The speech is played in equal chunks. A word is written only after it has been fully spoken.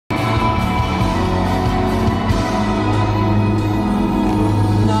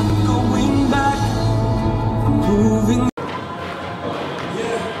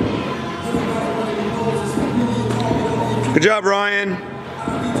Good job, Ryan.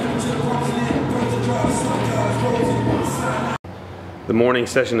 The morning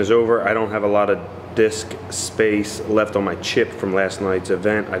session is over. I don't have a lot of disk space left on my chip from last night's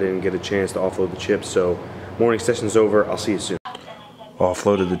event. I didn't get a chance to offload the chip, so morning session's over. I'll see you soon.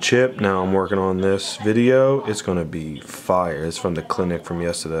 Offloaded the chip. Now I'm working on this video. It's gonna be fire. It's from the clinic from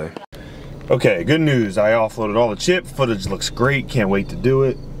yesterday. Okay, good news. I offloaded all the chip. Footage looks great. Can't wait to do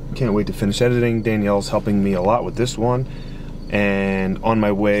it. Can't wait to finish editing. Danielle's helping me a lot with this one. And on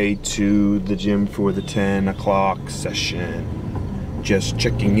my way to the gym for the 10 o'clock session. Just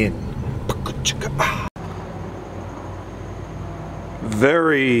checking in.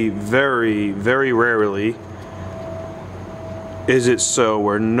 Very, very, very rarely is it so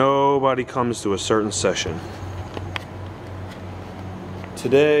where nobody comes to a certain session.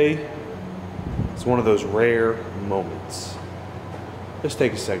 Today, it's one of those rare moments. Let's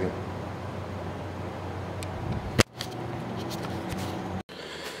take a second.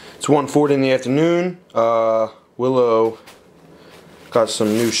 It's 1:40 in the afternoon. Willow got some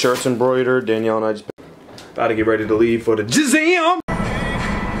new shirts embroidered. Danielle and I just about to get ready to leave for the Jizam.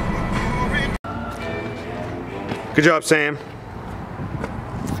 Good job, Sam.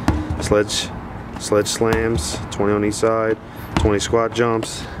 Sledge slams, 20 on each side, 20 squat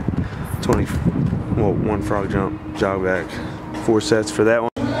jumps, 1 frog jump, jog back. 4 sets for that one.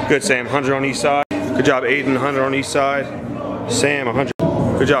 Good, Sam. 100 on each side. Good job, Aiden. 100 on each side. Sam, 100.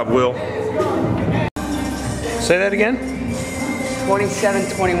 Good job, Will. Say that again?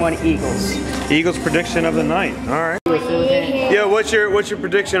 27-21 Eagles. Eagles prediction of the night. All right. Yeah, what's your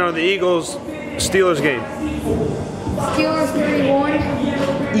prediction on the Eagles Steelers game? Steelers 31.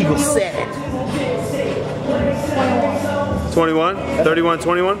 Eagles 7. 21?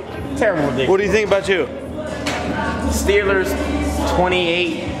 31-21? Terrible prediction. What do you think about you? Steelers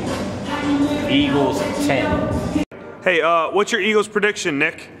 28. Eagles 10. Hey, what's your Eagles prediction,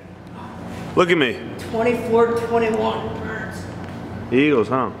 Nick? Look at me. 24-21. Eagles,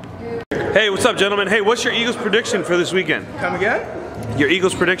 huh? Hey, what's up, gentlemen? Hey, what's your Eagles prediction for this weekend? Come again? Your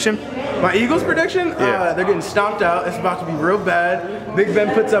Eagles prediction? My Eagles prediction? Yeah. They're getting stomped out. It's about to be real bad. Big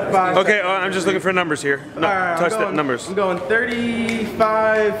Ben puts up 5. Okay, I'm just looking for numbers here. No, touch the numbers. I'm going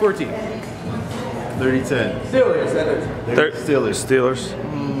 35-14. 30-10. Steelers. Steelers.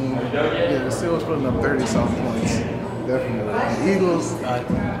 Yeah, the Steelers putting up 30-something points. Definitely. The Eagles,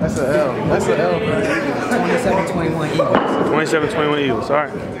 that's an L. That's an L for the Eagles. 27-21 Eagles. 27-21 Eagles. All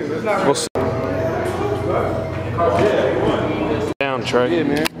right. We'll see. Down, Trey. Yeah,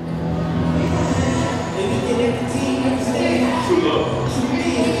 man.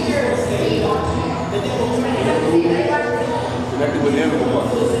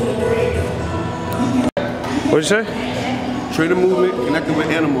 What'd you say? Trader movement connected with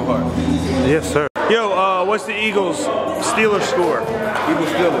animal heart. Yes, sir. Yo, what's the Eagles Steelers score? Eagles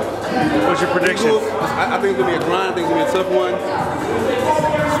Steelers. What's your prediction? Eagles, I think it's gonna be a grind. I think it's gonna be a tough one.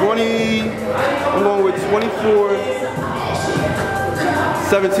 20. I'm going with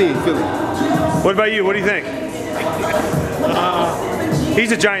 24-17 Philly. What about you? What do you think?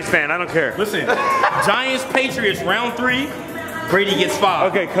 He's a Giants fan. I don't care. Listen, Giants Patriots round 3. Brady gets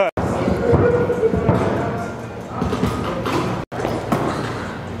 5. Okay, cut.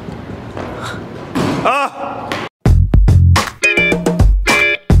 Ah!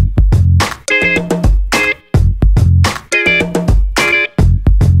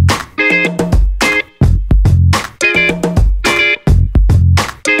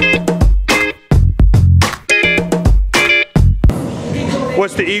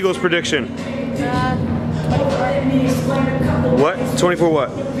 What's the Eagles prediction? 24. What? 24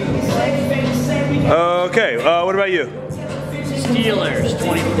 what? Okay, what about you? Steelers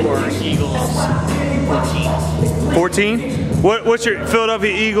 24, Eagles 14. 14? What's your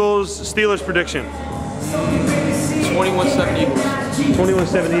Philadelphia Eagles Steelers prediction? 21-7 Eagles.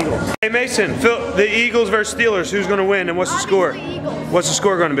 21-7 Eagles. Hey Mason, the Eagles versus Steelers, who's going to win and what's the score? What's the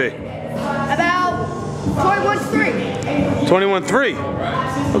score going to be? About 21-3. 21-3.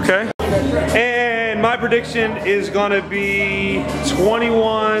 Okay. And my prediction is going to be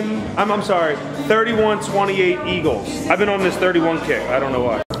 31-28 Eagles. I've been on this 31 kick. I don't know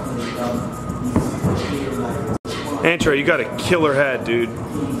why. Antro, you got a killer hat, dude.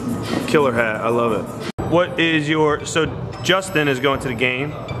 Killer hat. I love it. What is your... So Justin is going to the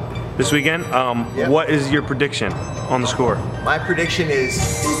game this weekend. Yep. What is your prediction on the score? My prediction is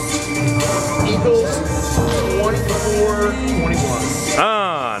Eagles 24-21.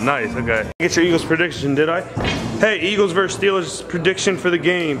 Ah, nice. Okay. Get your Eagles prediction, did I? Hey, Eagles versus Steelers prediction for the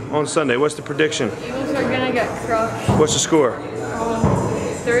game on Sunday. What's the prediction? Eagles are gonna get crushed. What's the score?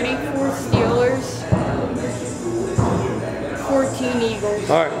 34 Steelers.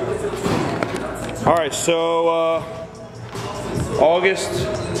 All right, so August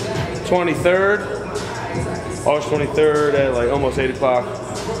 23rd. August 23rd at like almost 8 o'clock.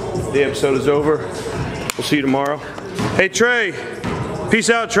 The episode is over. We'll see you tomorrow. Hey Trey, peace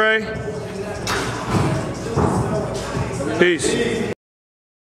out Trey. Peace.